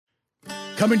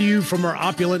Coming to you from our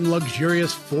opulent and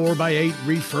luxurious 4x8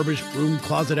 refurbished room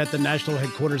closet at the national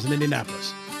headquarters in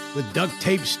Indianapolis. With duct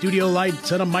tape studio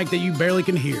lights and a mic that you barely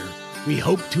can hear, we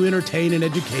hope to entertain and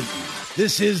educate you.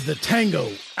 This is the Tango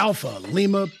Alpha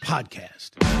Lima Podcast.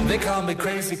 They call me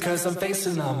crazy cause I'm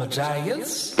facing all my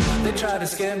giants. They try to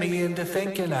scare me into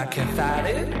thinking I can fight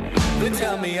it. They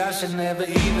tell me I should never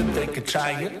even think of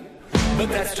trying. But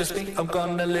that's just me, I'm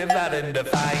gonna live out in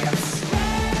defiance.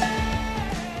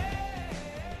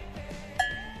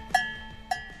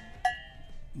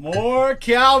 More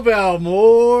cowbell,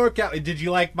 more cow. Did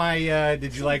you like my?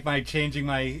 Changing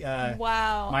my?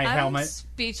 Wow, my helmet. I'm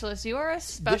speechless. You are a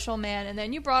special man, and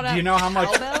then you brought up. Do you know how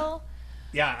much? Cowbell?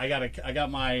 Yeah, I got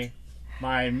my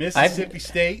Mississippi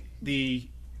State, the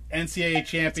NCAA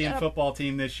champion football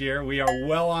team this year. We are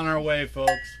well on our way,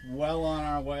 folks. Well on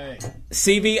our way.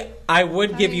 CV, I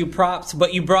would give you props,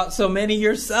 but you brought so many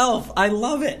yourself. I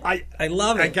love it. I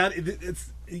love it. I got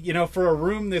it's. You know, for a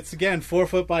room that's, again, 4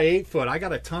 foot by 8 foot, I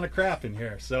got a ton of crap in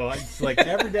here. So it's like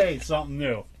every day something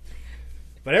new.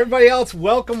 But everybody else,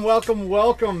 welcome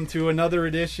to another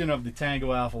edition of the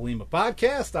Tango Alpha Lima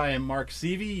podcast. I am Mark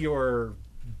Seavey, your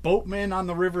boatman on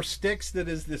the River Styx that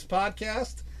is this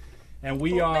podcast. And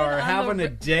we are having a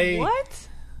day. What?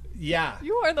 Yeah.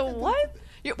 You are the what?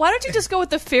 Why don't you just go with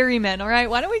the ferryman, all right?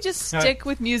 Why don't we just stick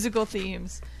with musical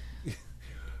themes?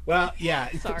 Well, yeah,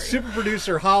 super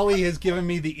producer Holly has given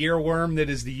me the earworm that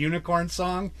is the unicorn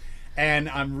song, and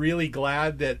I'm really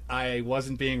glad that I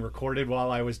wasn't being recorded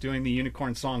while I was doing the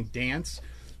unicorn song dance.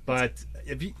 But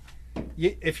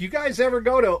if you guys ever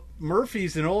go to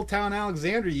Murphy's in Old Town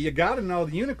Alexandria, you got to know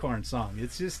the unicorn song.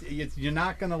 It's just you're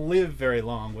not going to live very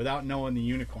long without knowing the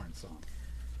unicorn song.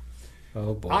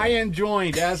 Oh boy! I am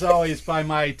joined, as always, by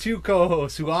my two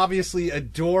co-hosts who obviously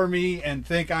adore me and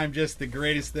think I'm just the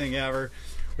greatest thing ever.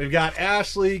 We've got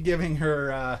Ashley giving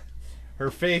her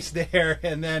face there,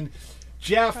 and then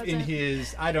Jeff in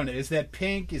his, I don't know, is that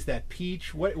pink? Is that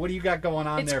peach? What do you got going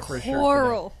on there for a shirt?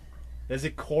 Coral. Is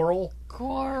it coral?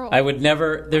 Coral. I would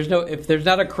never. If there's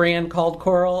not a crayon called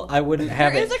coral, I wouldn't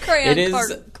have it. There is a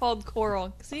crayon called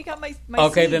coral. So you got my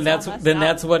okay, C's then that's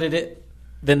what it is.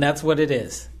 Then that's what it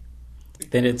is.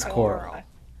 Then it's coral.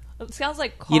 It sounds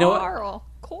like coral. You know what?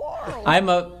 Coral.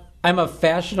 I'm a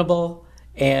fashionable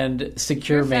and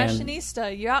secure You're a man.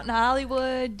 fashionista. You're out in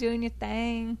Hollywood doing your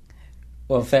thing.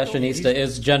 Well, fashionista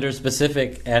is gender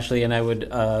specific, Ashley, and I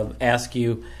would ask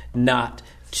you not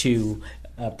to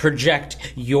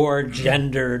project your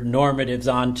gender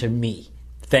normatives onto me.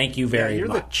 Thank you very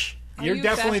much. You're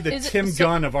definitely the Tim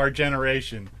Gunn of our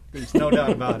generation. There's no doubt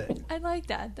about it. I like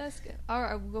that. That's good. All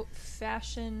right, we'll go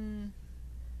fashion.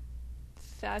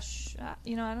 I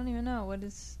don't even know what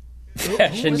is.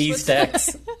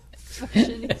 Fashionistas.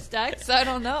 Fashionistas? I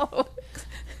don't know.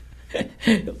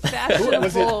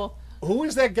 Fashionable. Who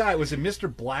was that guy? Was it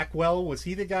Mr. Blackwell? Was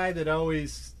he the guy that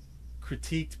always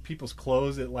critiqued people's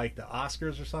clothes at like the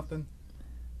Oscars or something?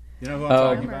 You know who I'm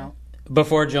talking about?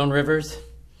 Before Joan Rivers?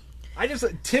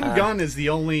 Tim Gunn is the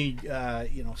only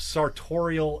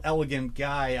sartorial, elegant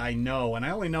guy I know, and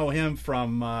I only know him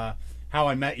from How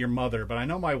I Met Your Mother. But I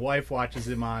know my wife watches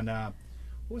him on what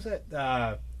was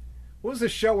that? What was the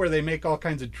show where they make all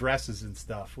kinds of dresses and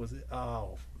stuff? Was it?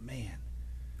 Oh man,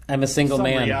 I'm a single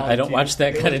man. I don't watch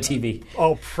that kind of TV.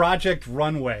 Oh, Project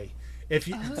Runway. If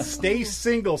you stay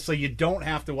single, so you don't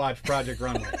have to watch Project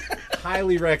Runway.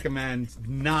 Highly recommend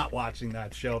not watching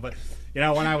that show. But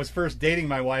when I was first dating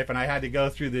my wife, and I had to go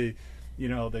through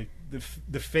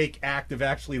the fake act of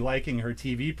actually liking her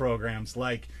TV programs,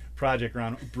 like Project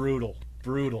Runway, brutal,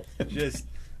 just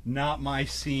not my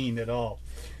scene at all.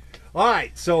 All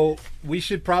right, so we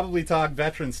should probably talk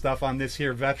veteran stuff on this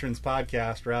here Veterans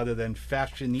podcast rather than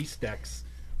fashionistas,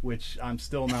 which I'm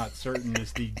still not certain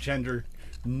is the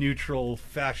gender-neutral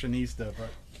fashionista.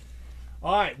 But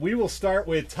all right, we will start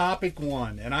with topic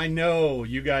 1, and I know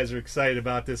you guys are excited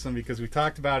about this one because we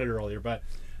talked about it earlier, but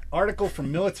article from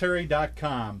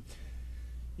military.com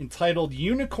entitled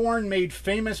 "Unicorn Made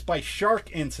Famous by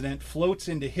Shark Incident Floats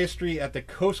into History at the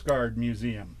Coast Guard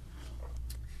Museum."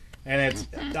 And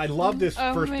I love this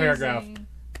first paragraph.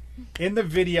 In the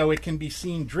video, it can be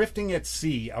seen drifting at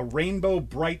sea, a rainbow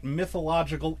bright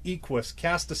mythological equus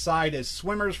cast aside as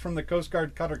swimmers from the Coast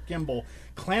Guard cutter Kimball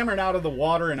clambered out of the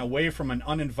water and away from an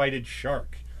uninvited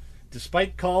shark.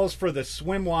 Despite calls for the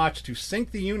swim watch to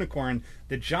sink the Unicorn,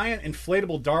 the giant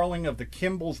inflatable darling of the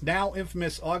Kimball's now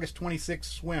infamous August 26th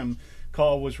swim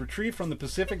call was retrieved from the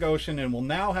Pacific Ocean and will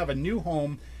now have a new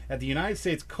home at the United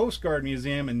States Coast Guard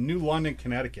Museum in New London,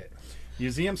 Connecticut.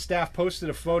 Museum staff posted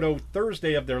a photo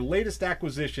Thursday of their latest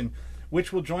acquisition,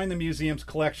 which will join the museum's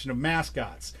collection of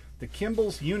mascots. The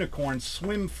Kimball's Unicorn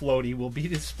Swim Floaty will be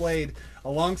displayed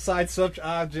alongside such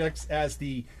objects as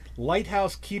the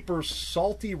Lighthouse Keeper's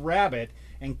Salty Rabbit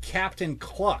and Captain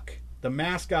Cluck, the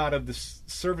mascot of the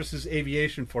service's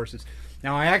aviation forces.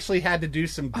 Now, I actually had to do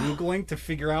some Googling to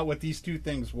figure out what these two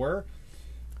things were,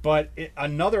 but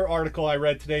another article I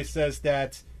read today says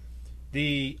that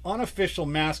the unofficial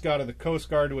mascot of the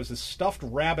Coast Guard was a stuffed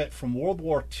rabbit from World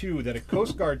War II that a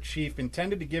Coast Guard chief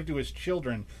intended to give to his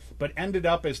children, but ended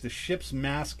up as the ship's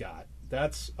mascot.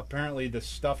 That's apparently the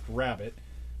stuffed rabbit.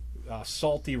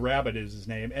 Salty Rabbit is his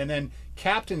name. And then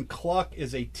Captain Cluck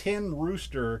is a tin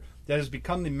rooster that has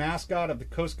become the mascot of the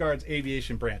Coast Guard's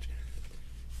aviation branch.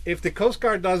 If the Coast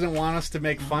Guard doesn't want us to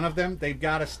make fun of them, they've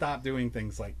got to stop doing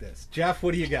things like this. Jeff,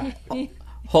 what do you got?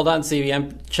 Hold on, Stevie.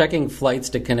 I'm checking flights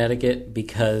to Connecticut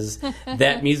because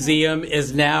that museum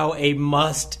is now a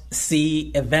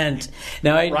must-see event.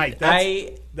 Now,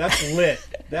 That's lit.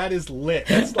 That is lit.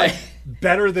 That's like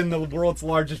better than the world's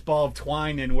largest ball of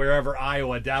twine in wherever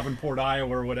Iowa, Davenport,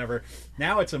 Iowa, or whatever.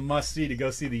 Now it's a must-see to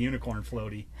go see the unicorn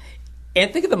floaty.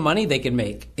 And think of the money they can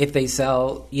make if they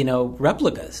sell,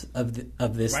 replicas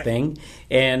of this thing.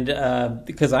 And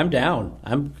because I'm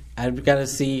down, I've got to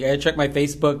see. I check my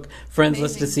Facebook friends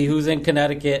list to see who's in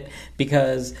Connecticut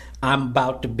because I'm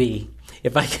about to be.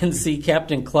 If I can see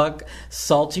Captain Cluck,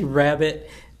 Salty Rabbit,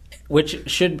 which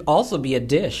should also be a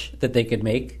dish that they could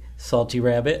make, Salty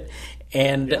Rabbit,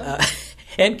 and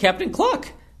and Captain Cluck.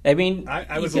 I mean,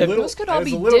 those could all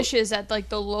be dishes at like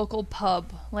the local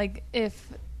pub. Like if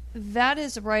that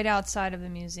is right outside of the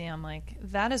museum, like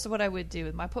that is what I would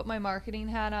do. I put my marketing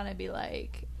hat on. I'd be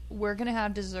like, we're gonna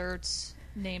have desserts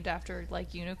named after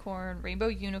like unicorn, rainbow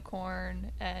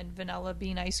unicorn, and vanilla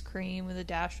bean ice cream with a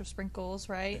dash of sprinkles,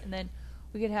 right? And then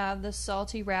we could have the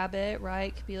salty rabbit,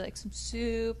 right? Could be like some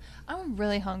soup. I'm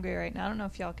really hungry right now. I don't know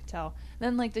if y'all can tell. And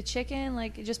then like the chicken,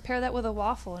 like just pair that with a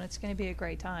waffle, and it's gonna be a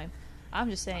great time. I'm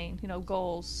just saying,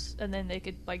 goals, and then they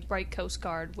could like write Coast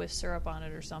Guard with syrup on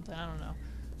it or something. I don't know.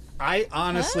 I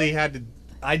honestly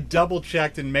I double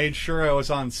checked and made sure I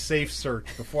was on Safe Search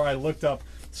before I looked up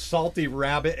Salty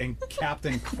Rabbit and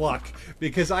Captain Cluck,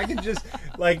 because I could just,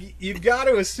 you've got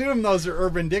to assume those are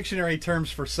Urban Dictionary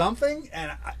terms for something,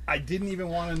 and I didn't even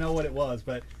want to know what it was,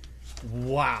 but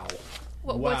wow.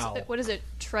 Wow. What is it?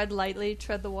 Tread lightly,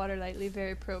 tread the water lightly,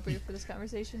 very appropriate for this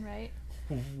conversation, right?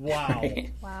 Wow.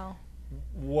 Wow.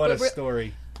 What a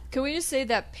story. Can we just say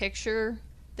that picture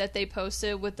that they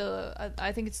posted with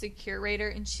I think it's the curator,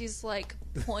 and she's like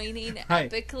pointing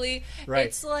epically. Right.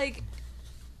 It's like,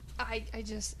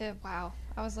 wow.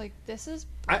 I was like, this is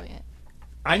brilliant.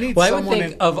 I need someone I would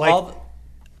think of all.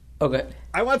 Okay.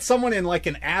 I want someone in like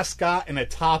an ascot and a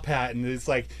top hat, and it's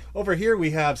like, over here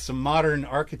we have some modern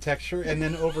architecture, and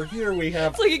then over here we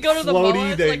have it's like you go to the mall,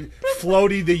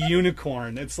 Floaty the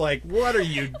unicorn. It's like, what are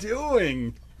you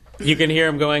doing? You can hear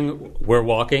him going, we're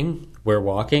walking,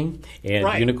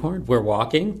 and unicorn, we're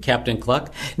walking, Captain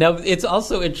Cluck. Now, it's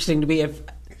also interesting to me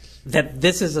that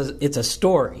this is it's a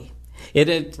story.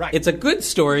 It's a good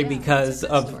story because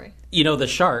of the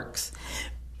sharks,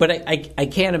 but I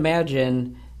can't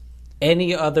imagine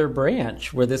any other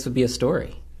branch where this would be a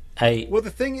story. Well, the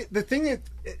thing that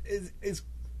is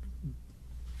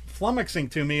flummoxing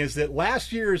to me is that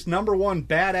last year's #1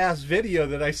 badass video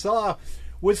that I saw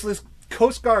was this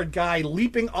Coast Guard guy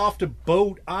leaping off the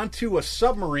boat onto a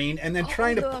submarine and then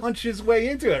trying to punch his way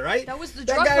into it, right? That was the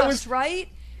drug bust, right?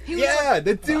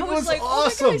 The dude was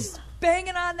awesome. Oh my God,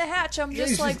 banging on the hatch. I'm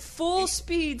just full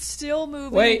speed, still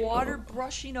moving, water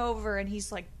brushing over, and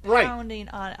he's like pounding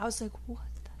on it. I was like, what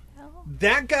the hell?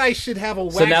 That guy should have a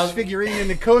wax figurine in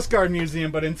the Coast Guard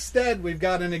Museum, but instead we've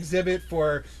got an exhibit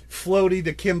for Floaty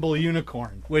the Kimball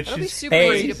Unicorn, which That'll is be super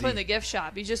easy to put in the gift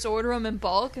shop. You just order them in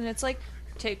bulk, and it's like,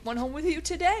 take one home with you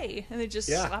today, and they just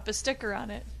slap a sticker on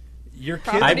it. Your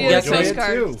kids will enjoy it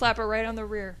too. Slap it right on the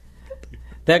rear.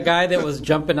 That guy that was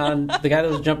jumping on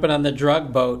the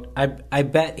drug boat, I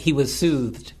bet he was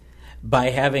soothed by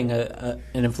having an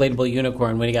inflatable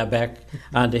unicorn when he got back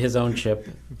onto his own ship.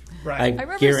 Right. I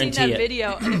remember seeing that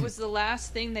video, and it was the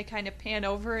last thing they kind of pan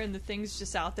over, and the thing's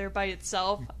just out there by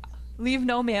itself. Leave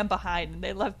no man behind, and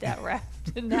they left that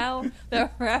raft, and now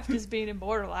that raft is being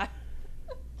immortalized.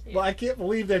 Well, I can't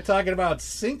believe they're talking about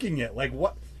sinking it. Like,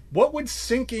 what would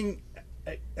sinking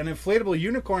an inflatable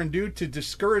unicorn do to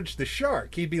discourage the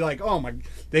shark? He'd be like, oh my,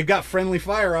 they've got friendly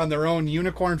fire on their own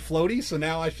unicorn floaty, so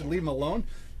now I should leave them alone.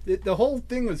 The whole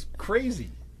thing was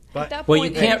crazy. But, at that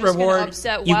point, you can't reward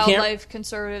upset wildlife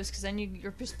conservatives, because then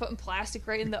you're just putting plastic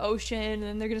right in the ocean, and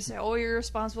then they're going to say, "Oh, you're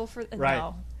responsible for." Right.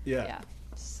 No. Yeah.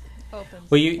 Well,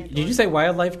 did you say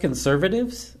wildlife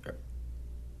conservatives?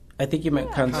 I think you meant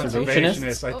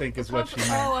conservationists. I think is what she meant.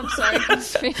 Oh, I'm sorry,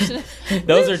 conservationists.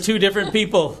 Those are two different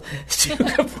people. Two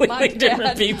completely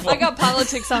different people. I got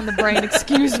politics on the brain.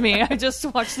 Excuse me. I just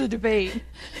watched the debate.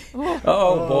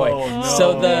 Oh boy. No.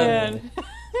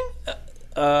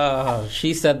 So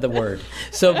she said the word.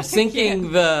 So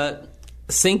sinking the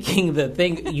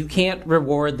thing, you can't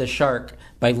reward the shark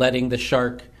by letting the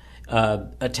shark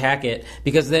attack it,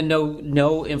 because then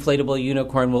no inflatable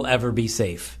unicorn will ever be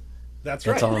safe. That's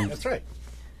right. That's right.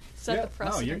 Set the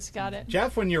precedence. Got it.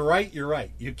 Jeff, when you're right, you're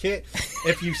right. You can't.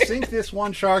 If you sink this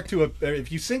one shark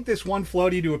if you sink this one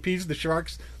floaty to appease the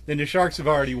sharks, then the sharks have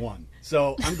already won.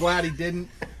 So I'm glad he didn't.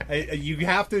 You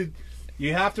have to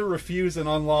refuse an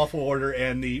unlawful order,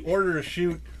 and the order to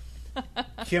shoot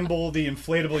Kimball, the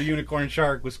inflatable unicorn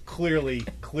shark, was clearly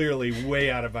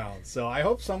way out of bounds. So I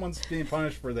hope someone's being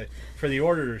punished for the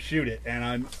order to shoot it.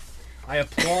 And I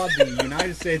applaud the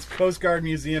United States Coast Guard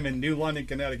Museum in New London,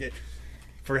 Connecticut,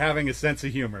 for having a sense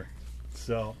of humor.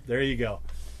 So there you go.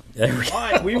 All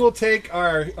right, we will take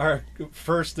our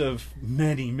first of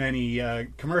many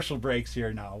commercial breaks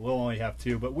here now. We'll only have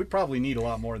 2, but we probably need a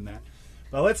lot more than that.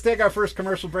 But let's take our first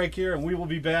commercial break here, and we will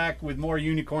be back with more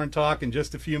unicorn talk in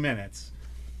just a few minutes.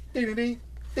 Ding-a-ding,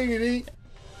 ding-a-ding.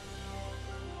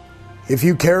 If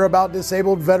you care about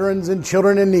disabled veterans and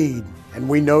children in need, and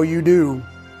we know you do,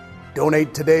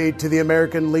 donate today to the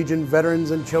American Legion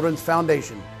Veterans and Children's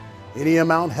Foundation. Any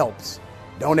amount helps.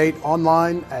 Donate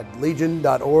online at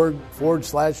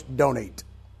legion.org/donate.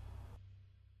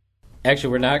 Actually,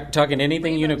 we're not talking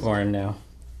anything unicorn now.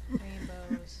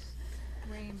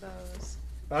 Rainbows.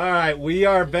 All right, we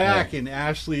are back, and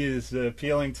Ashley is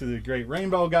appealing to the great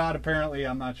rainbow god, apparently.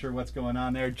 I'm not sure what's going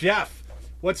on there. Jeff,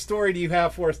 what story do you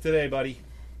have for us today, buddy?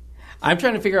 I'm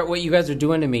trying to figure out what you guys are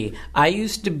doing to me. I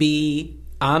used to be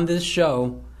on this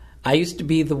show. I used to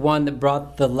be the one that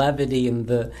brought the levity and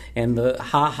the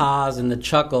ha-has and the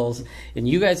chuckles, and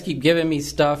you guys keep giving me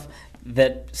stuff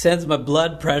that sends my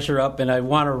blood pressure up, and I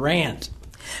want to rant.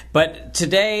 But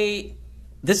today,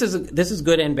 this is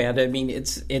good and bad. I mean,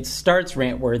 it starts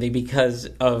rant-worthy because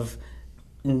of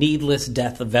needless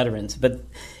death of veterans, but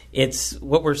it's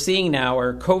what we're seeing now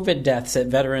are COVID deaths at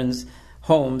veterans'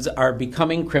 homes are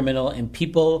becoming criminal, and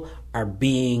people are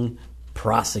being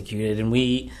prosecuted, and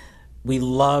we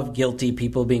love guilty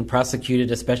people being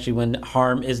prosecuted, especially when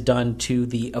harm is done to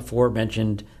the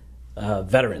aforementioned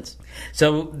veterans.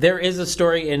 So there is a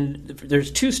story, and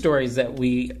there's 2 stories that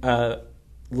we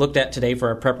looked at today for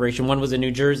our preparation. One was in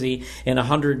New Jersey, and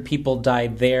 100 people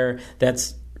died there.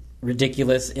 That's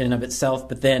ridiculous in and of itself.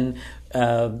 But then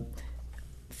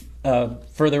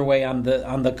further away on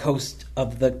the coast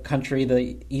of the country,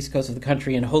 the east coast of the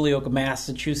country, in Holyoke,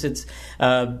 Massachusetts,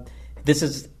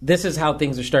 This is how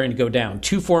things are starting to go down.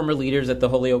 2 former leaders at the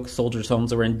Holyoke Soldiers'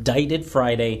 Homes were indicted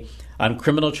Friday on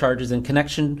criminal charges in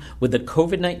connection with the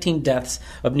COVID-19 deaths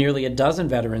of nearly a dozen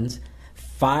veterans.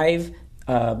 5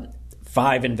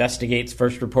 investigates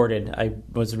first reported. I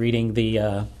was reading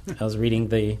the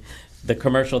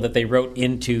commercial that they wrote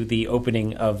into the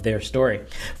opening of their story.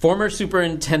 Former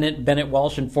Superintendent Bennett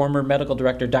Walsh and former medical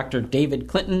director Dr. David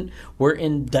Clinton were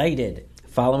indicted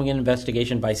following an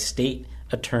investigation by State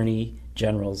Attorney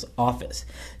General's office.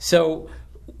 So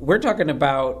we're talking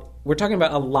about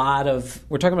a lot of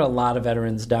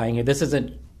veterans dying here. This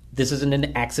isn't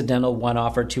an accidental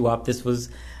one-off or two-off. This was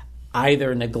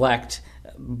either neglect,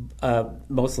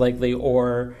 most likely,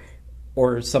 or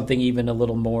something even a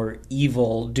little more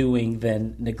evil doing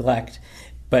than neglect.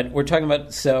 But we're talking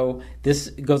about, so this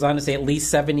goes on to say at least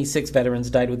 76 veterans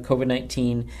died with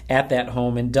COVID-19 at that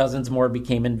home, and dozens more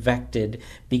became infected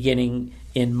beginning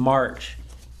in March.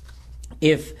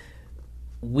 If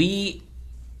we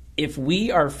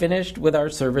are finished with our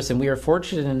service and we are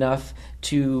fortunate enough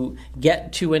to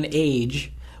get to an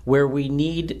age where we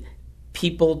need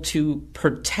people to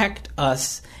protect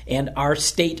us and our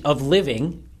state of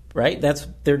living, right? That's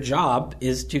their job,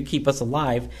 is to keep us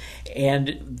alive,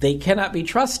 and they cannot be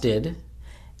trusted.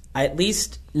 At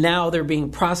least now they're being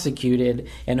prosecuted,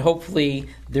 and hopefully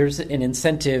there's an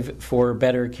incentive for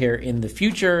better care in the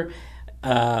future.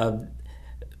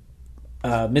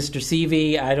 Mr.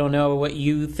 Seavey, I don't know what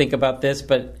you think about this,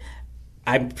 but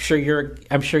I'm sure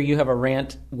you have a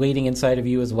rant waiting inside of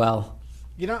you as well.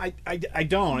 You know, I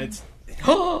don't. It's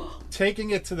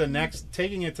taking it to the next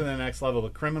level. The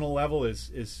criminal level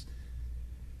is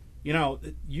you know,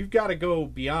 you've got to go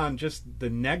beyond just the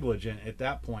negligent at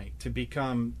that point to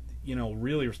become, you know,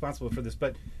 really responsible for this.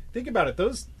 But think about it.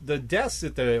 The deaths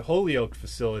at the Holyoke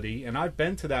facility, and I've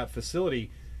been to that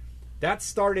facility, that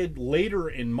started later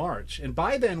in March. And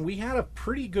by then we had a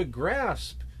pretty good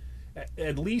grasp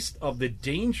at least of the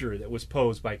danger that was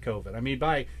posed by COVID. I mean,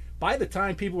 by the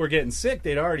time people were getting sick,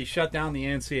 they'd already shut down the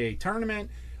NCAA tournament.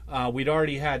 We'd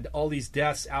already had all these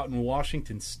deaths out in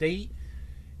Washington State.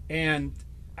 And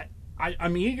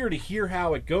I'm eager to hear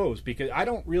how it goes, because I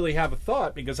don't really have a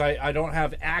thought, because I don't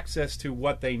have access to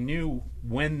what they knew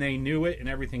when they knew it and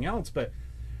everything else. But,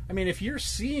 I mean, if you're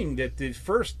seeing that the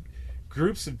first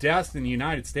groups of deaths in the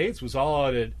United States was all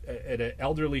at an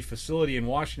elderly facility in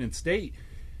Washington State,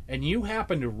 and you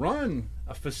happen to run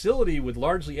a facility with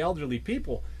largely elderly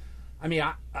people, I mean,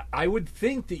 I would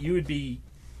think that you would be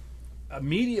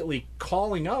immediately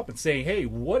calling up and saying, hey,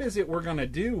 what is it we're going to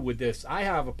do with this? I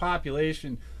have a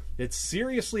population that's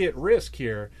seriously at risk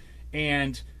here.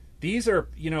 And these are,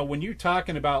 when you're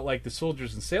talking about like the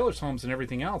soldiers and sailors' homes and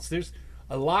everything else, there's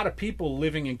a lot of people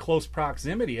living in close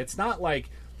proximity. It's not like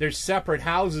there's separate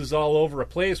houses all over a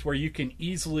place where you can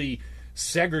easily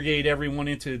segregate everyone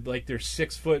into like their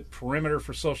 6-foot perimeter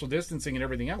for social distancing and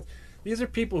everything else. These are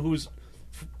people who's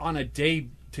on a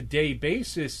day-to-day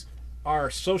basis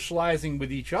are socializing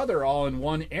with each other all in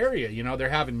one area. They're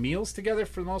having meals together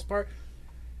for the most part.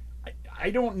 I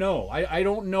don't know. I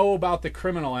don't know about the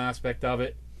criminal aspect of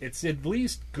it. It's at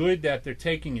least good that they're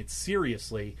taking it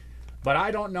seriously, but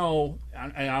I don't know,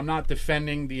 and I'm not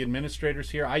defending the administrators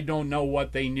here. I don't know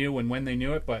what they knew and when they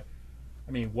knew it, but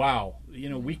I mean, wow.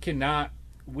 We cannot,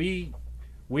 we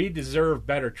deserve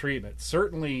better treatment.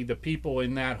 Certainly the people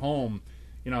in that home,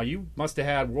 you must have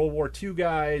had World War II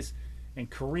guys and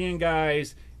Korean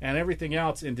guys and everything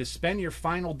else, and to spend your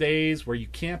final days where you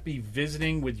can't be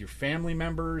visiting with your family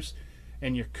members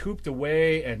and you're cooped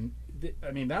away, and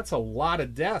I mean, that's a lot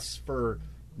of deaths for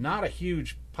not a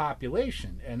huge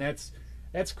population, and that's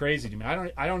crazy to me.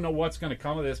 I don't know what's going to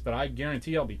come of this, but I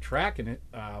guarantee I'll be tracking it.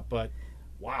 But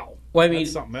wow, well, I mean,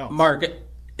 that's something else. Mark,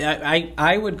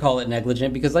 I would call it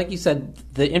negligent, because like you said,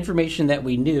 the information that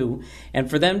we knew, and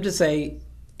for them to say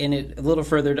in it a little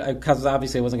further, because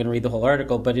obviously I wasn't going to read the whole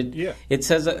article, but it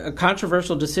says a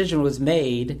controversial decision was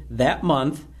made that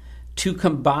month to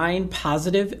combine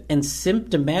positive and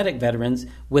symptomatic veterans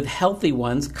with healthy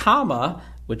ones,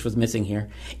 which was missing here,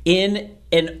 in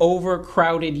an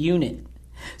overcrowded unit.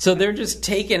 So they're just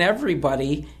taking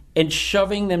everybody and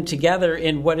shoving them together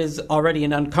in what is already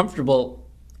an uncomfortable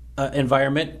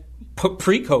environment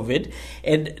pre-COVID,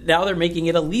 and now they're making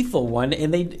it a lethal one,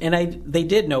 and they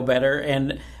did know better.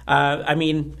 And I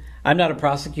mean, I'm not a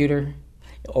prosecutor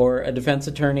or a defense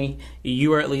attorney.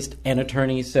 You are at least an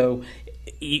attorney, so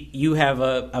you have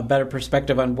a better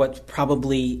perspective on what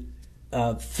probably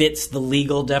fits the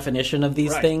legal definition of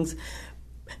these things.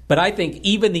 But I think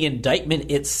even the indictment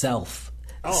itself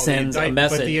sends a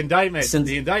message. But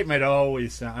the indictment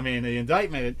always, I mean, the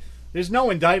indictment, there's no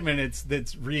indictment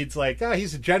that reads like,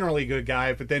 he's a generally good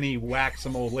guy, but then he whacked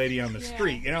some old lady on the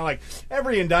street. Like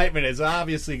every indictment is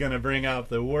obviously going to bring up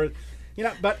the word,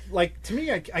 but like to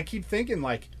me, I keep thinking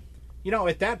like,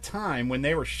 at that time when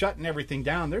they were shutting everything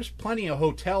down, there's plenty of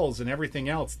hotels and everything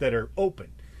else that are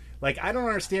open. Like, I don't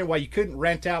understand why you couldn't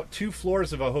rent out 2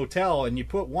 floors of a hotel and you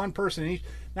put one person in each.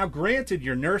 Now, granted,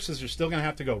 your nurses are still going to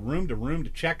have to go room to room to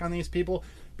check on these people,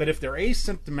 but if they're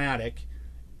asymptomatic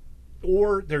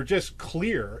or they're just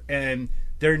clear and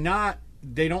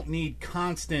they don't need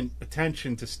constant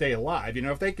attention to stay alive.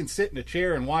 If they can sit in a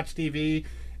chair and watch TV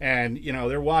and,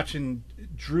 they're watching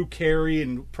Drew Carey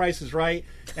and Price is Right,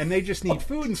 and they just need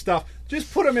food and stuff,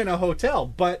 just put them in a hotel.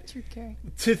 But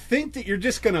to think that you're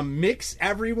just going to mix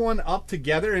everyone up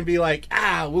together and be like,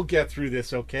 we'll get through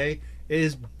this, okay,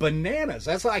 is bananas.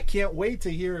 That's why I can't wait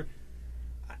to hear.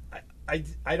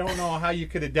 I don't know how you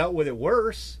could have dealt with it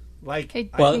worse. Like, hey,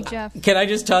 Jeff. Can I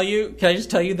just tell you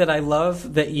that I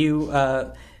love that you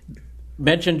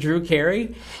mentioned Drew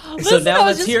Carey. Listen, I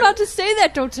was just about to say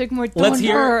that. Don't take more. Let's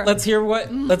hear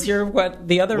what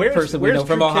the other person we know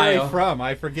from Drew Ohio. Carey from?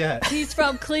 I forget. He's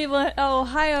from Cleveland,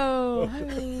 Ohio.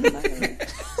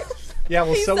 Yeah,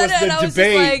 well, so was the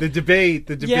debate. Like, the debate.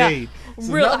 Yeah.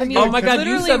 So oh my God!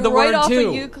 You said the right word off too.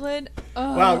 Of Euclid.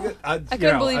 Oh. Well, I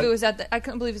couldn't believe it was at. I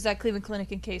couldn't believe it was at Cleveland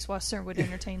Clinic in case Western would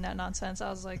entertain that nonsense. I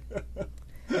was like,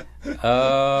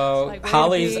 like,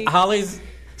 Holly's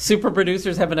super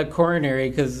producers having a coronary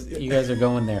because you guys are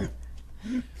going there.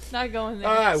 Not going there.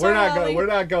 All right, we're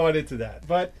not going into that.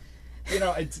 But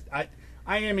I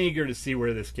am eager to see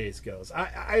where this case goes.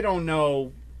 I don't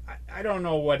know. I don't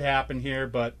know what happened here,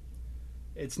 but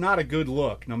it's not a good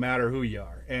look, no matter who you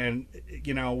are. And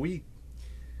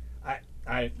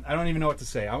I don't even know what to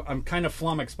say. I'm kind of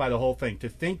flummoxed by the whole thing. To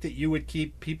think that you would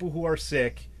keep people who are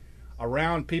sick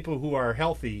around people who are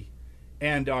healthy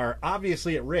and are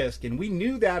obviously at risk, and we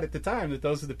knew that at the time, that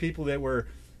those are the people that were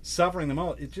suffering the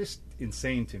most. It's just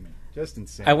insane to me. Just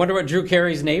insane. I wonder what Drew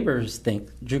Carey's neighbor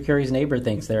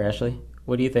thinks there, Ashley.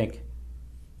 What do you think?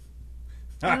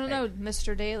 I don't know,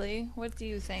 Mr. Daly. What do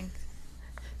you think?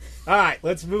 All right,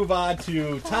 let's move on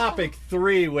to topic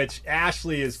 3, which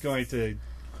Ashley is going to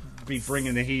be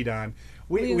bringing the heat on.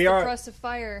 We are press of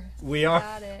fire. We are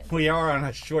on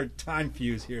a short time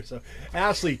fuse here, so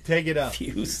Ashley, take it up.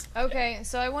 Fuse. Okay,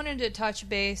 so I wanted to touch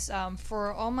base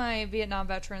for all my Vietnam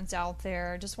veterans out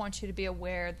there. I just want you to be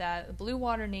aware that the Blue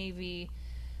Water Navy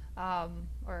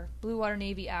or Blue Water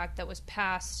Navy Act that was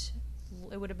passed,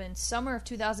 it would have been summer of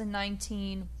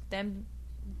 2019. Then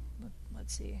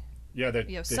let's see.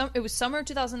 It was summer of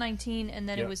 2019, and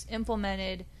then it was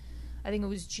implemented. I think it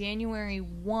was January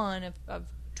 1 of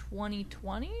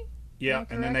 2020. Yeah,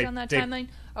 and then timeline.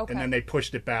 Okay. And then they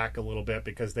pushed it back a little bit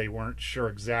because they weren't sure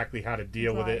exactly how to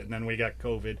deal with it, and then we got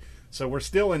COVID. So we're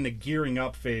still in the gearing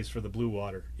up phase for the Blue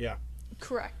Water. Yeah.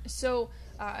 Correct. So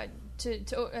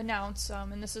to announce,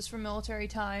 and this is from Military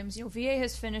Times, VA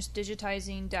has finished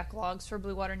digitizing deck logs for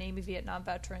Blue Water Navy Vietnam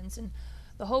veterans, and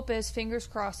the hope is, fingers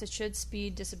crossed, it should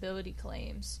speed disability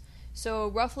claims. So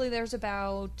roughly there's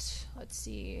about, I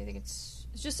think it's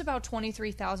just about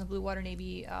 23,000 Blue Water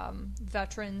Navy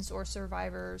veterans or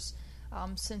survivors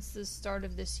since the start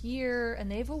of this year,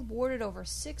 and they've awarded over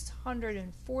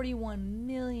 $641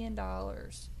 million.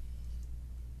 Let's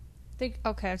take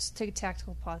a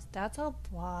tactical pause. That's a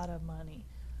lot of money.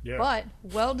 Yeah. But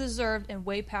well-deserved and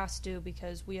way past due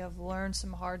because we have learned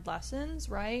some hard lessons,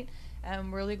 right? And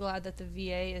I'm really glad that the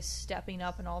VA is stepping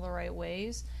up in all the right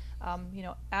ways.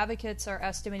 Advocates are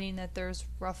estimating that there's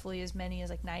roughly as many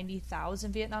as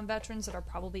 90,000 Vietnam veterans that are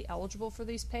probably eligible for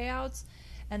these payouts.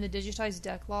 And the digitized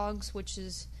deck logs, which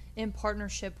is in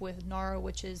partnership with NARA,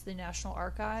 which is the National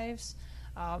Archives,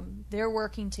 they're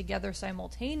working together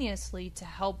simultaneously to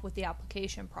help with the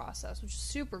application process, which is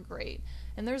super great.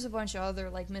 And there's a bunch of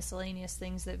other miscellaneous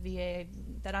things that VA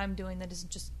that I'm doing that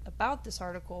isn't just about this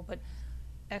article, but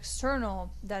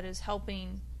external that is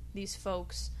helping these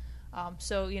folks.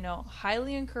 So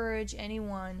highly encourage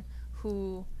anyone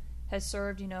who has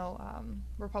served,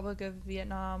 Republic of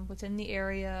Vietnam within the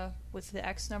area with the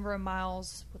X number of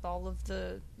miles, with all of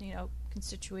the,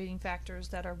 constituting factors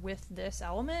that are with this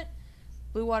element.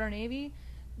 Blue Water Navy,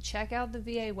 check out the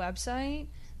VA website.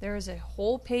 There is a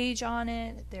whole page on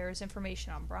it. There's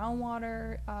information on Brown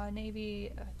Water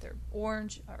Navy,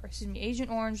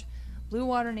 Agent Orange, Blue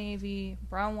Water Navy,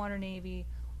 Brown Water Navy,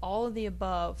 all of the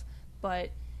above.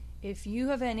 But if you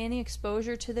have had any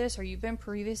exposure to this or you've been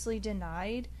previously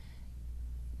denied,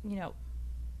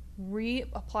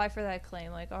 reapply for that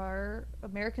claim. Our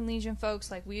American Legion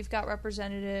folks, we've got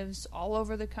representatives all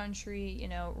over the country,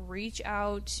 reach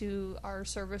out to our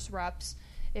service reps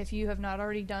if you have not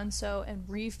already done so and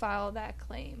refile that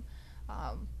claim.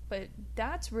 But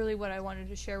that's really what I wanted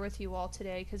to share with you all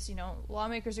today because,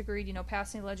 lawmakers agreed,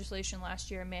 passing legislation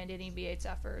last year mandating VA's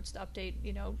efforts to update,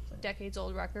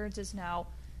 decades-old records is now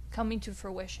coming to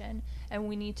fruition, and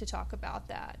we need to talk about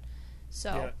that.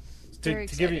 So, very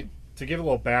exciting. To give a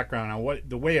little background on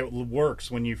the way it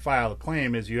works when you file a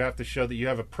claim is you have to show that you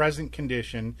have a present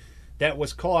condition that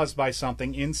was caused by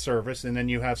something in service, and then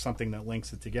you have something that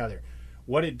links it together.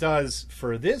 What it does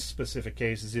for this specific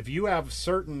case is if you have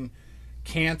certain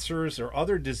cancers or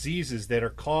other diseases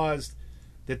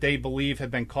that they believe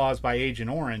have been caused by Agent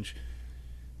Orange,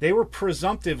 they were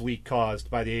presumptively caused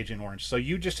by the Agent Orange. So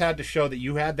you just had to show that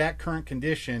you had that current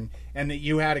condition and that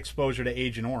you had exposure to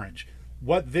Agent Orange.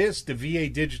 What the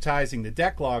VA digitizing the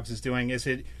deck logs is doing is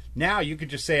now you could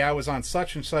just say I was on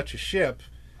such and such a ship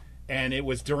and it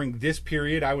was during this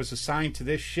period I was assigned to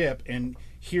this ship and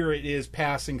here it is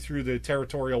passing through the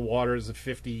territorial waters of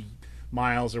 50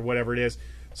 miles or whatever it is.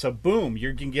 So boom,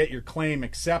 you can get your claim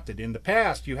accepted. In the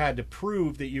past, you had to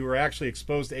prove that you were actually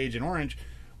exposed to Agent Orange,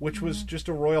 which was just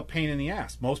a royal pain in the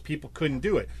ass. Most people couldn't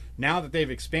do it. Now that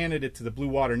they've expanded it to the Blue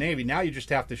Water Navy, now you just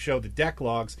have to show the deck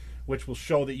logs, which will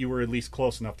show that you were at least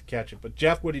close enough to catch it. But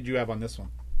Jeff, what did you have on this one?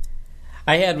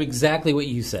 I had exactly what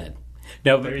you said.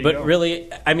 No, but really,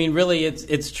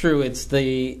 it's true. It's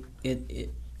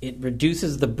it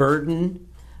reduces the burden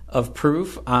of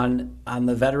proof on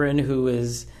the veteran who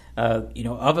is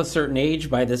of a certain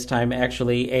age by this time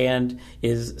actually and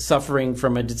is suffering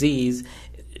from a disease.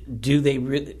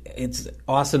 It's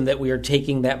awesome that we are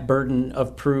taking that burden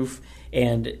of proof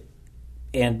and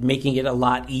making it a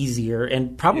lot easier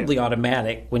and probably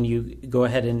automatic when you go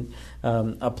ahead and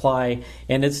apply.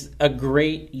 And it's a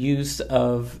great use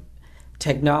of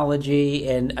technology.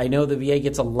 And I know the VA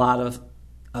gets a lot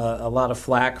of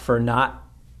flack for not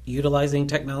utilizing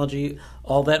technology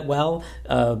all that well.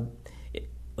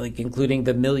 like including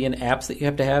the million apps that you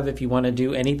have to have if you want to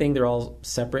do anything. They're all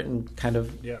separate and kind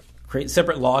of create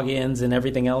separate logins and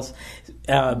everything else.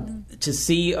 To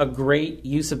see a great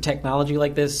use of technology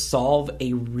like this solve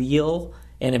a real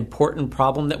and important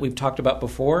problem that we've talked about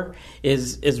before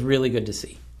is really good to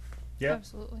see. Yeah,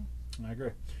 absolutely. I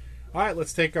agree. All right,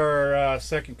 let's take our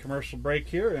second commercial break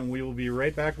here, and we will be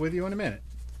right back with you in a minute.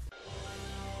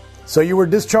 So you were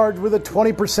discharged with a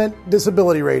 20%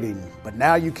 disability rating, but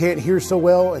now you can't hear so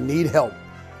well and need help.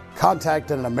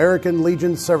 Contact an American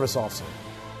Legion service officer.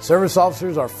 Service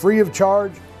officers are free of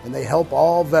charge, and they help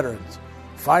all veterans.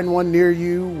 Find one near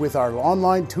you with our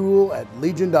online tool at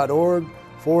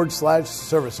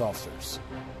legion.org/service officers.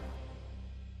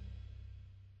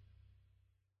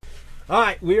 All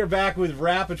right, we are back with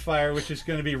Rapid Fire, which is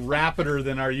going to be rapider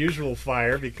than our usual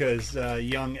fire because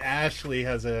young Ashley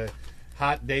has a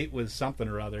hot date with something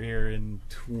or other here in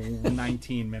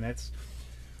 19 minutes.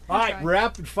 All right,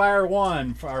 Rapid Fire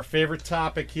 1, for our favorite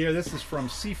topic here. This is from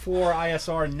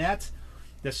C4ISR Net.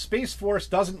 The Space Force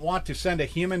doesn't want to send a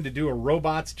human to do a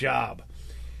robot's job.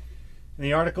 And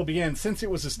the article begins, since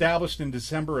it was established in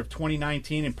December of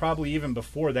 2019 and probably even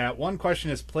before that, one question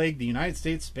has plagued the United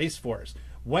States Space Force.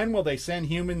 When will they send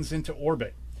humans into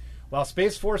orbit? While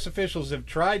Space Force officials have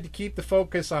tried to keep the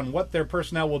focus on what their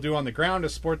personnel will do on the ground to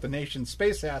support the nation's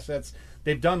space assets,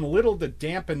 they've done little to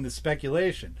dampen the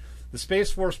speculation. The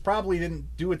Space Force probably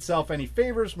didn't do itself any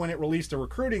favors when it released a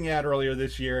recruiting ad earlier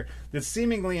this year that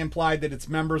seemingly implied that its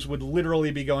members would literally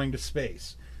be going to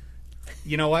space.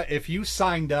 You know what? If you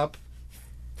signed up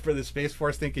for the Space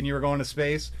Force thinking you were going to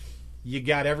space, you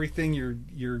got everything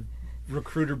your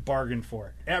recruiter bargained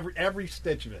for. Every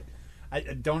stitch of it. I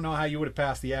don't know how you would have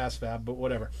passed the ASVAB, but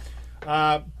whatever.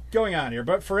 Going on here.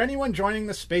 But for anyone joining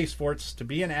the Space Force to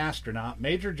be an astronaut,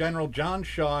 Major General John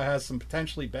Shaw has some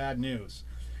potentially bad news.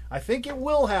 I think it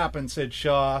will happen, said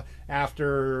Shaw,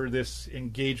 after this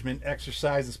engagement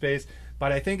exercise in space,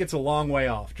 but I think it's a long way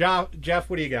off. Jeff,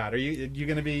 what do you got? Are you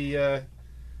going to be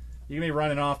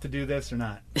running off to do this or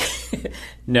not?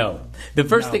 No. The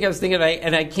first thing I was thinking,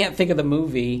 and I can't think of the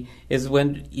movie, is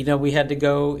when we had to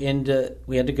go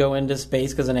into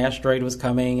space because an asteroid was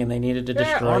coming and they needed to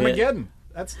destroy Armageddon.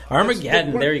 That's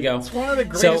Armageddon. There you go. It's one of the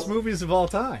greatest movies of all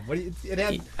time. It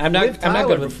had I'm not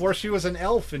good with before she was an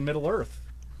elf in Middle Earth.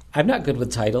 I'm not good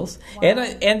with titles. Wow.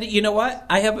 And you know what?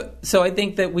 I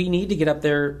think that we need to get up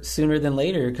there sooner than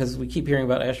later because we keep hearing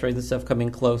about asteroids and stuff coming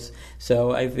close.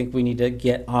 So I think we need to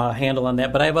get a handle on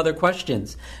that. But I have other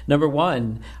questions. Number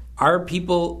one, are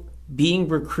people being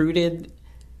recruited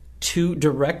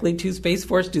directly to Space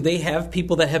Force? Do they have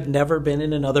people that have never been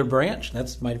in another branch?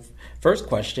 That's my first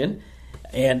question.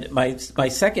 And my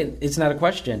second, it's not a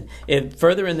question.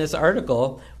 Further in this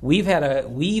article, we've had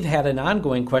an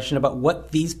ongoing question about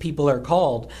what these people are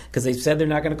called because they've said they're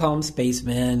not going to call them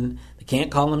spacemen. They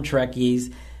can't call them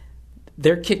Trekkies.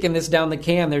 They're kicking this down the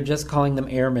can. They're just calling them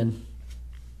airmen.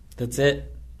 That's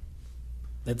it.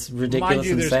 That's ridiculous. Mind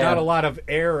you, and there's sad. Not a lot of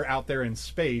air out there in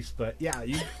space, but yeah,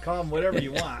 you can call them whatever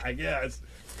you want, I guess.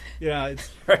 Yeah,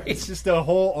 it's just a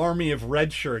whole army of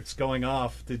red shirts going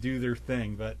off to do their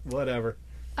thing, but whatever.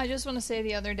 I just want to say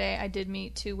the other day I did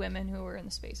meet 2 women who were in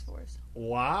the Space Force.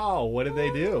 Wow, what did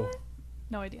they do?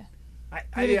 No idea. I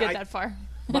didn't get that far.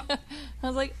 I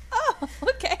was like, oh,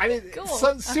 okay, cool.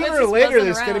 Sooner or later,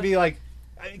 there's going to be like,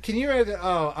 can you read,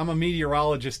 I'm a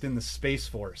meteorologist in the Space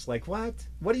Force. Like, what?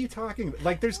 What are you talking about?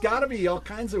 Like, there's got to be all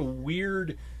kinds of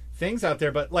weird things out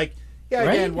there, but like, yeah,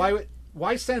 again,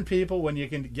 why send people when you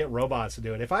can get robots to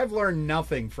do it? If I've learned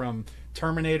nothing from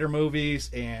Terminator movies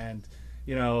and,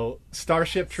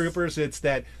 Starship Troopers, it's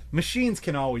that machines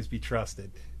can always be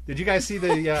trusted. Did you guys see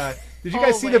the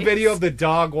the video of the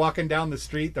dog walking down the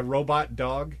street, the robot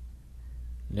dog?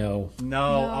 No.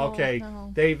 Okay.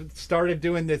 No. They've started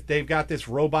doing this. They've got this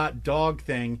robot dog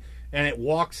thing, and it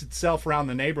walks itself around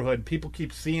the neighborhood. People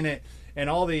keep seeing it, and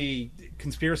all the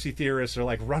conspiracy theorists are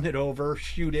like, run it over,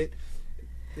 shoot it.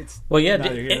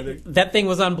 That thing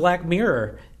was on Black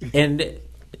Mirror, and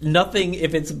nothing.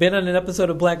 If it's been on an episode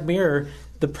of Black Mirror,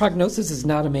 the prognosis is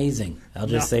not amazing. I'll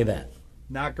just say that.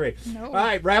 Not great. No. All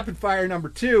right, rapid fire number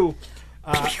 2.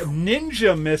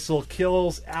 Ninja missile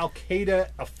kills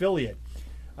Al-Qaeda affiliate.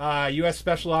 U.S.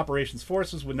 Special Operations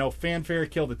Forces, with no fanfare,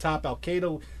 killed the top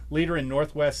Al-Qaeda leader in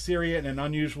northwest Syria in an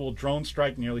unusual drone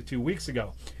strike nearly 2 weeks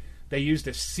ago. They used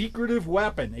a secretive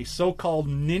weapon, a so-called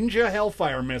Ninja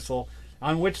Hellfire missile,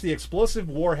 on which the explosive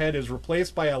warhead is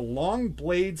replaced by a long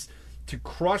blades to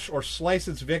crush or slice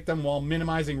its victim while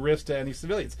minimizing risk to any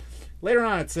civilians. Later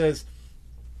on it says,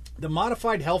 The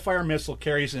modified Hellfire missile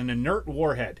carries an inert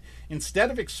warhead.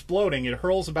 Instead of exploding, it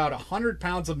hurls about 100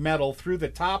 pounds of metal through the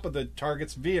top of the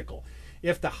target's vehicle.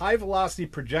 If the high-velocity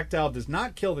projectile does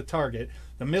not kill the target,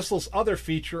 the missile's other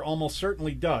feature almost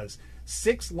certainly does.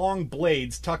 6 long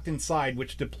blades tucked inside,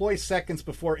 which deploy seconds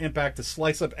before impact to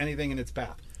slice up anything in its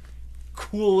path.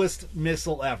 Coolest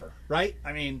missile ever, right?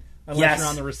 I mean, unless you're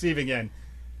on the receiving end.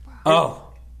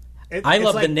 Oh, I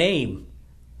love the name.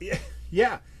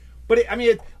 Yeah. But,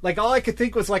 all I could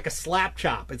think was like a slap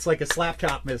chop. It's like a slap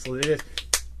chop missile. It is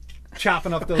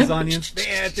chopping up those onions.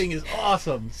 Man, that thing is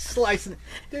awesome. Slicing.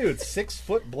 Dude,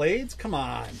 6-foot blades? Come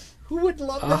on. Who would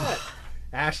love that?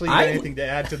 Ashley, you got anything to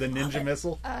add to the ninja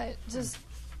missile? It just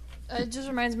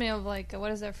reminds me of, like, what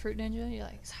is that, Fruit Ninja? You're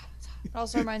like, it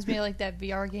also reminds me of, like, that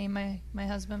VR game my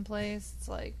husband plays. It's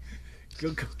like,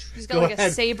 he's got, like,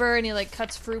 a saber, and he, like,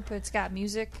 cuts fruit, but it's got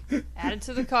music. Add it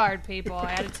to the card, people.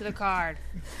 Add it to the card.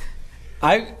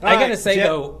 I gotta say,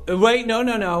 though, wait,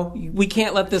 no. We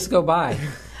can't let this go by.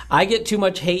 I get too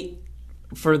much hate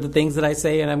for the things that I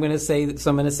say, and I'm going to say this,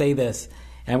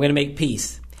 and I'm going to make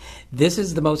peace. This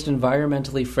is the most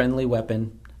environmentally friendly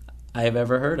weapon I have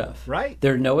ever heard of. Right.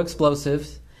 There are no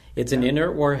explosives. It's an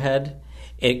inert warhead.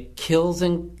 It kills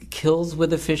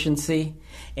with efficiency,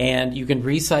 and you can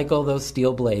recycle those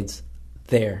steel blades.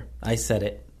 There, I said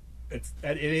it.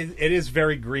 It is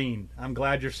very green. I'm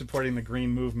glad you're supporting the green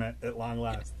movement at long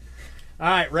last. All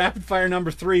right, rapid fire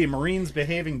number 3, Marines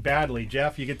behaving badly.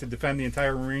 Jeff, you get to defend the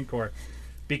entire Marine Corps.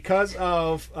 Because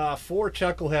of 4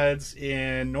 chuckleheads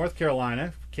in North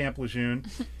Carolina, Camp Lejeune,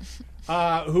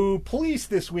 who police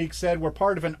this week said were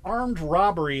part of an armed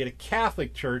robbery at a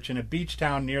Catholic church in a beach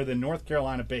town near the North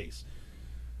Carolina base.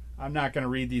 I'm not going to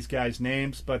read these guys'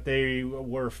 names, but they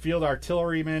were field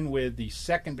artillerymen with the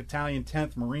 2nd Battalion,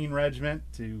 10th Marine Regiment.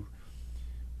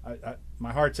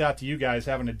 My heart's out to you guys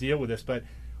having to deal with this, but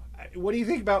what do you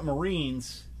think about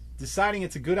Marines deciding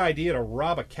it's a good idea to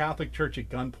rob a Catholic church at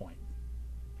gunpoint?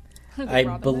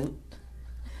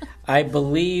 I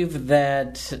believe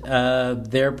that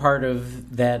they're part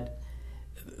of that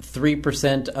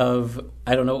 3% of,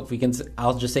 I don't know if we can,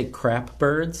 I'll just say crap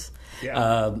birds.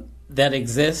 Yeah. That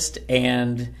exist,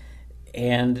 and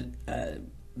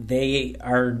they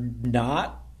are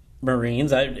not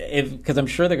Marines, because I'm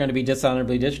sure they're going to be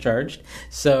dishonorably discharged.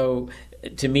 So,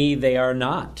 to me, they are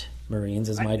not Marines.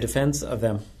 Is my defense of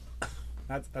them.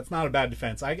 That's not a bad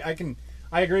defense. I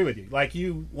agree with you. Like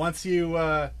once you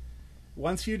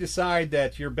decide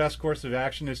that your best course of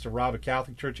action is to rob a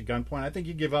Catholic church at gunpoint, I think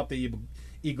you give up the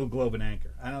Eagle, Globe, and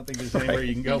Anchor. I don't think there's anywhere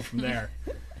you can go from there.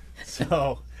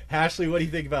 So. Ashley, what do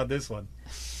you think about this one?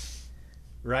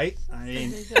 Right? I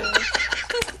mean,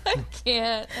 I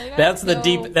can't. That's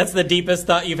the deepest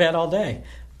thought you've had all day.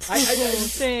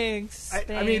 Thanks.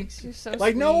 I mean, you're so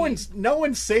like sweet. no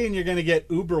one's saying you're going to get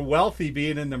uber wealthy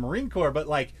being in the Marine Corps, but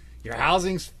like your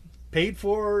housing's paid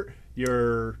for,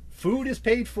 your food is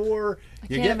paid for,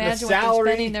 you're getting a salary. What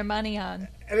they're spending their money on.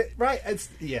 Right?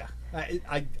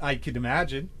 I could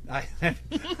imagine. I have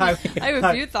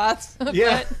a few thoughts.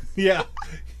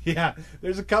 Yeah.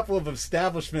 There's a couple of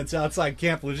establishments outside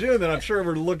Camp Lejeune that I'm sure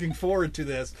we're looking forward to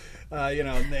this,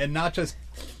 and not just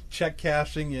check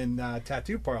cashing in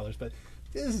tattoo parlors, but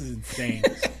this is insane.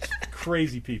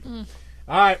 Crazy people.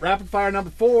 All right, rapid fire number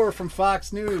 4 from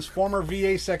Fox News. Former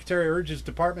VA secretary urges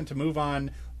department to move on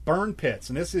burn pits.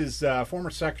 And this is former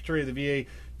secretary of the VA,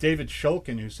 David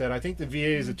Shulkin, who said, I think the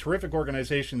VA is a terrific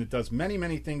organization that does many,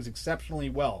 many things exceptionally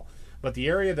well. But the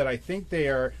area that I think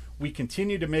we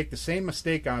continue to make the same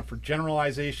mistake on for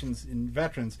generalizations in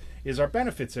veterans is our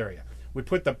benefits area. We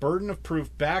put the burden of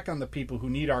proof back on the people who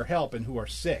need our help and who are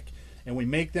sick. And we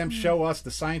make them show us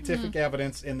the scientific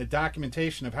evidence and the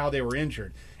documentation of how they were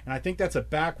injured. And I think that's a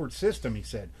backward system, he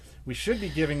said. We should be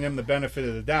giving them the benefit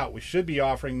of the doubt. We should be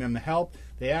offering them the help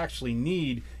they actually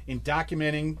need in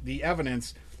documenting the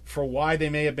evidence for why they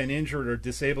may have been injured or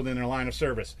disabled in their line of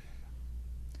service.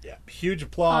 Yeah, huge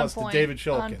applause to David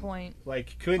Shulkin. On point.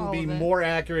 Like, couldn't be more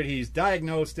accurate. He's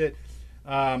diagnosed it.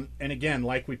 And again,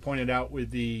 like we pointed out with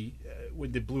the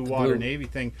Blue Water Navy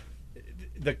thing,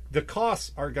 the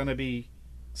costs are going to be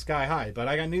sky high. But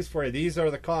I got news for you. These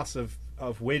are the costs of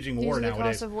waging war nowadays. These are the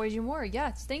costs of waging war.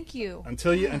 Yes, thank you.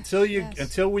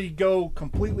 Until we go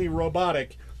completely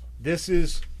robotic, this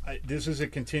is a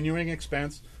continuing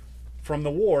expense from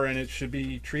the war, and it should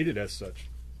be treated as such.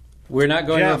 We're not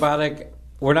going robotic.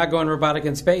 We're not going robotic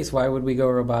in space. Why would we go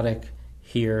robotic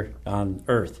here on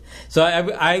Earth? So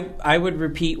I would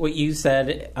repeat what you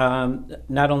said.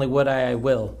 Not only would I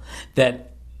will.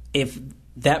 That if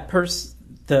that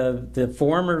the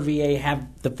former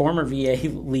VA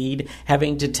lead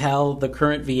having to tell the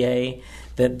current VA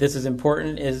that this is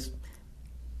important is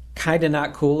kind of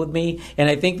not cool with me. And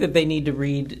I think that they need to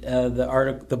read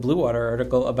the Blue Water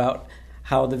article about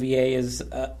how the VA is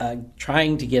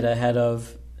trying to get ahead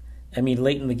of,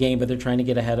 late in the game, but they're trying to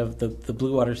get ahead of the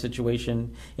Blue Water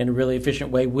situation in a really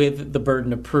efficient way with the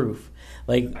burden of proof.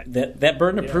 Like that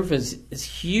burden of proof is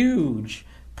huge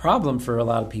problem for a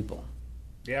lot of people.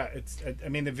 Yeah,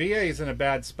 the VA is in a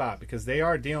bad spot because they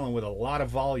are dealing with a lot of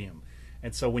volume.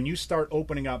 And so when you start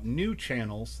opening up new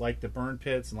channels like the burn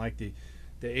pits and like the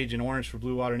Agent Orange for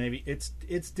Blue Water Navy, it's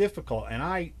difficult. And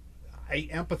I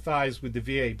empathize with the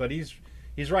VA, but he's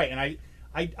right. And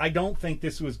I don't think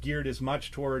this was geared as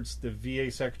much towards the VA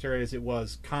secretary as it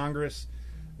was Congress,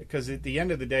 because at the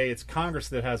end of the day, it's Congress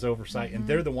that has oversight, and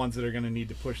they're the ones that are going to need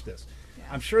to push this. Yeah.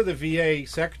 I'm sure the VA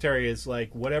secretary is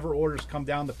like, whatever orders come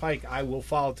down the pike, I will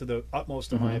follow to the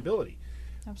utmost of my ability.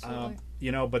 Absolutely.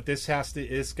 But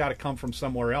it's got to come from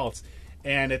somewhere else.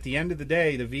 And at the end of the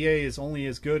day, the VA is only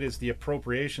as good as the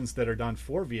appropriations that are done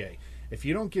for VA. If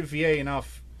you don't give VA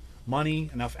enough money,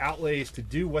 enough outlays to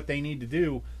do what they need to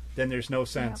do, then there's no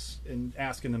sense in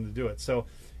asking them to do it. So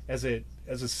as a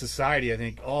society, I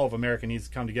think all of America needs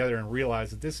to come together and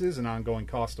realize that this is an ongoing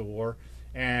cost of war,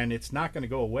 and it's not going to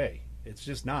go away. It's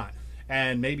just not.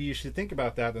 And maybe you should think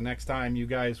about that the next time you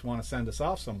guys want to send us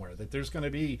off somewhere, that there's going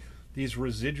to be these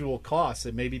residual costs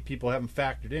that maybe people haven't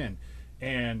factored in.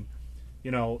 And,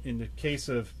 in the case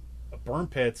of burn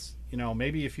pits,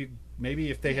 maybe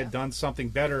if they had done something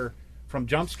better from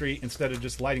Jump Street, instead of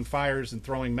just lighting fires and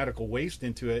throwing medical waste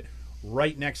into it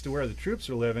right next to where the troops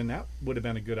are living, that would have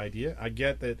been a good idea. I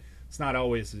get that it's not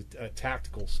always a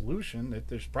tactical solution, that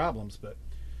there's problems, but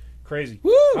crazy.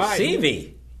 Woo,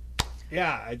 CV.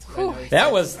 Yeah,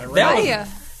 that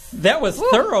was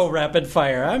thorough rapid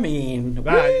fire. I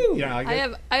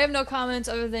have no comments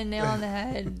other than nail on the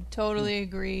head. Totally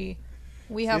agree.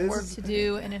 We have work to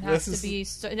do, and it has to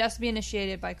be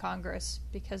initiated by Congress,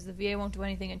 because the VA won't do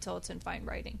anything until it's in fine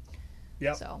writing.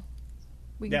 Yeah. So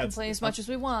we can complain as much as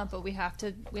we want, but we have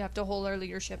to hold our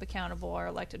leadership accountable, our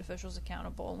elected officials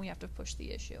accountable, and we have to push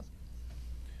the issue.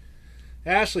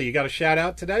 Ashley, you got a shout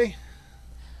out today?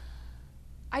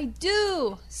 I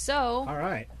do. So, all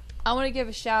right. I want to give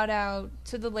a shout out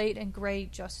to the late and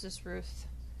great Justice Ruth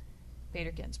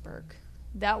Bader Ginsburg.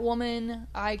 That woman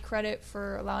I credit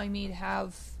for allowing me to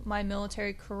have my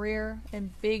military career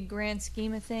in big grand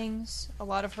scheme of things. A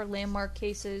lot of her landmark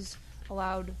cases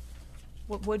allowed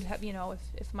what would have,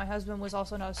 if my husband was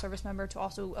also not a service member, to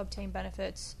also obtain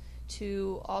benefits,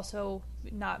 to also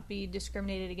not be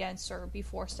discriminated against or be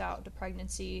forced out to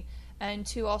pregnancy, and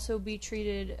to also be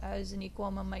treated as an equal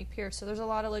among my peers. So there's a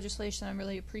lot of legislation I'm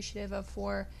really appreciative of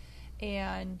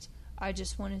and I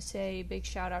just want to say a big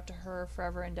shout out to her,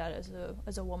 forever in debt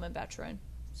as a woman veteran.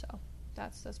 So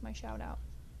that's my shout out.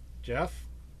 Jeff?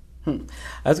 I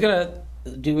was going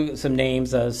to do some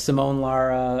names. Simone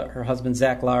Lara, her husband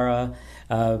Zach Lara,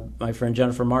 my friend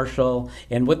Jennifer Marshall.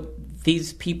 And what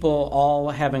these people all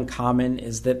have in common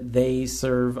is that they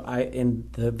serve in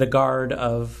the Guard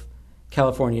of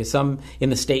California, some in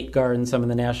the State Guard and some in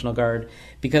the National Guard,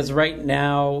 because right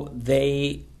now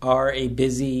they are a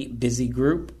busy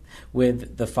group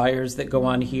with the fires that go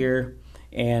on here.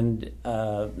 And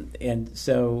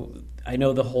so I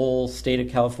know the whole state of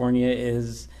California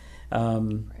is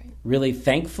really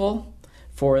thankful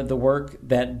for the work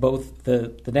that both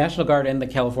the National Guard and the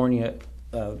California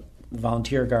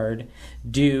Volunteer Guard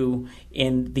do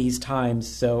in these times.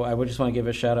 So I would just want to give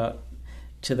a shout out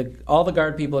to all the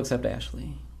Guard people except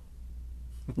Ashley.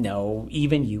 No,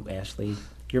 even you, Ashley.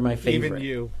 You're my favorite. Even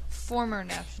you. Former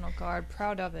National Guard.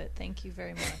 Proud of it. Thank you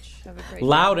very much. Have a great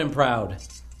Loud day. and proud.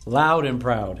 Loud and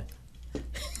proud.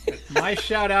 My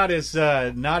shout out is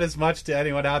not as much to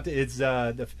anyone out there. It's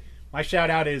my shout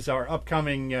out is our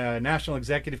upcoming National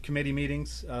Executive Committee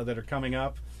meetings that are coming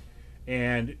up.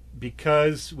 And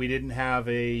because we didn't have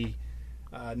a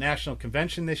national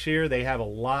convention this year, they have a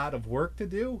lot of work to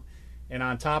do. And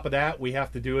on top of that, we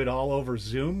have to do it all over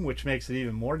Zoom, which makes it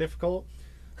even more difficult.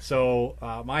 So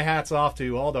my hat's off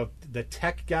to all the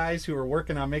tech guys who are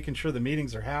working on making sure the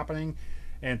meetings are happening,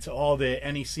 and to all the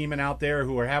NEC-men out there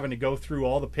who are having to go through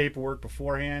all the paperwork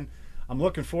beforehand. I'm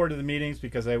looking forward to the meetings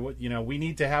because we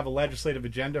need to have a legislative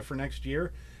agenda for next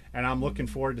year, and I'm looking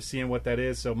forward to seeing what that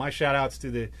is. So my shout-outs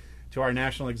to our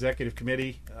National Executive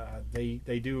Committee.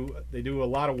 They do a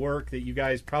lot of work that you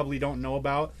guys probably don't know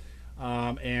about,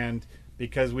 and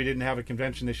because we didn't have a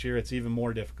convention this year, it's even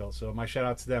more difficult. So my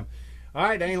shout-outs to them. All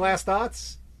right, any last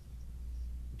thoughts?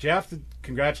 Jeff,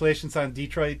 congratulations on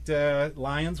Detroit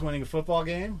Lions winning a football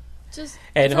game.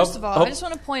 First of all, I just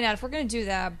want to point out, if we're going to do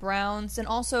that, Browns, and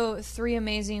also 3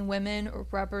 amazing women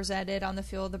represented on the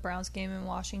field of the Browns game in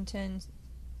Washington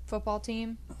football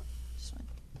team. Just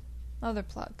another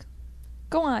plug.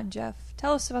 Go on, Jeff.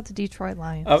 Tell us about the Detroit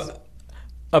Lions.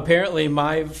 Apparently,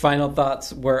 my final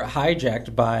thoughts were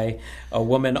hijacked by a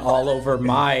woman all over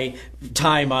my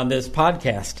time on this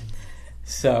podcast.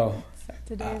 So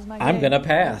Today is my I'm going to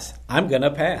pass.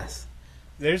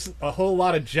 There's a whole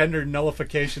lot of gender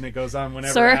nullification that goes on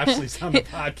whenever Ashley's on the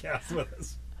podcast with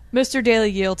us. Mr.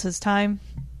 Daly yields his time.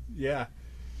 Yeah,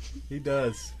 he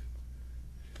does.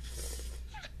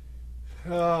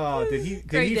 Oh, did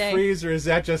he freeze, or is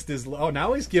that just his... Oh,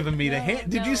 now he's giving me the hand.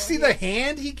 Did you see the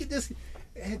hand? He could just...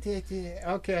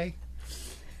 Okay.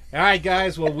 All right,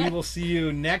 guys. Well, we will see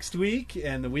you next week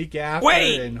and the week after.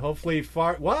 Wait! And hopefully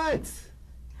What?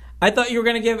 I thought you were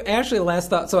going to give Ashley a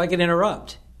last thought so I could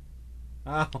interrupt.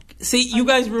 Oh. See, you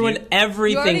guys ruined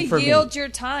everything for me. You already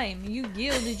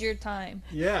yielded your time.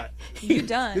 Yeah. You're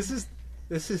done. This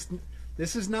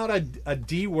is not a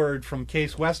D word from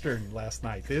Case Western last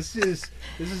night. This is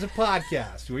a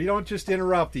podcast. We don't just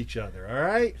interrupt each other, all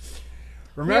right?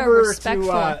 Remember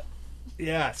to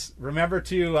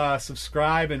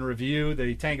subscribe and review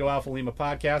the Tango Alpha Lima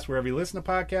podcast wherever you listen to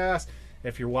podcasts.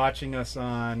 If you're watching us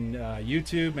on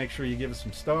YouTube, make sure you give us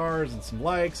some stars and some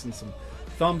likes and some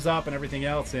thumbs up and everything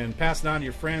else, and pass it on to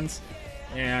your friends.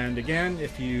 And again,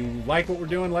 if you like what we're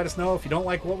doing, let us know. If you don't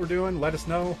like what we're doing, let us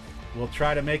know. We'll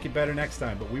try to make it better next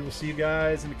time. But we will see you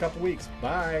guys in a couple weeks.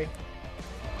 Bye.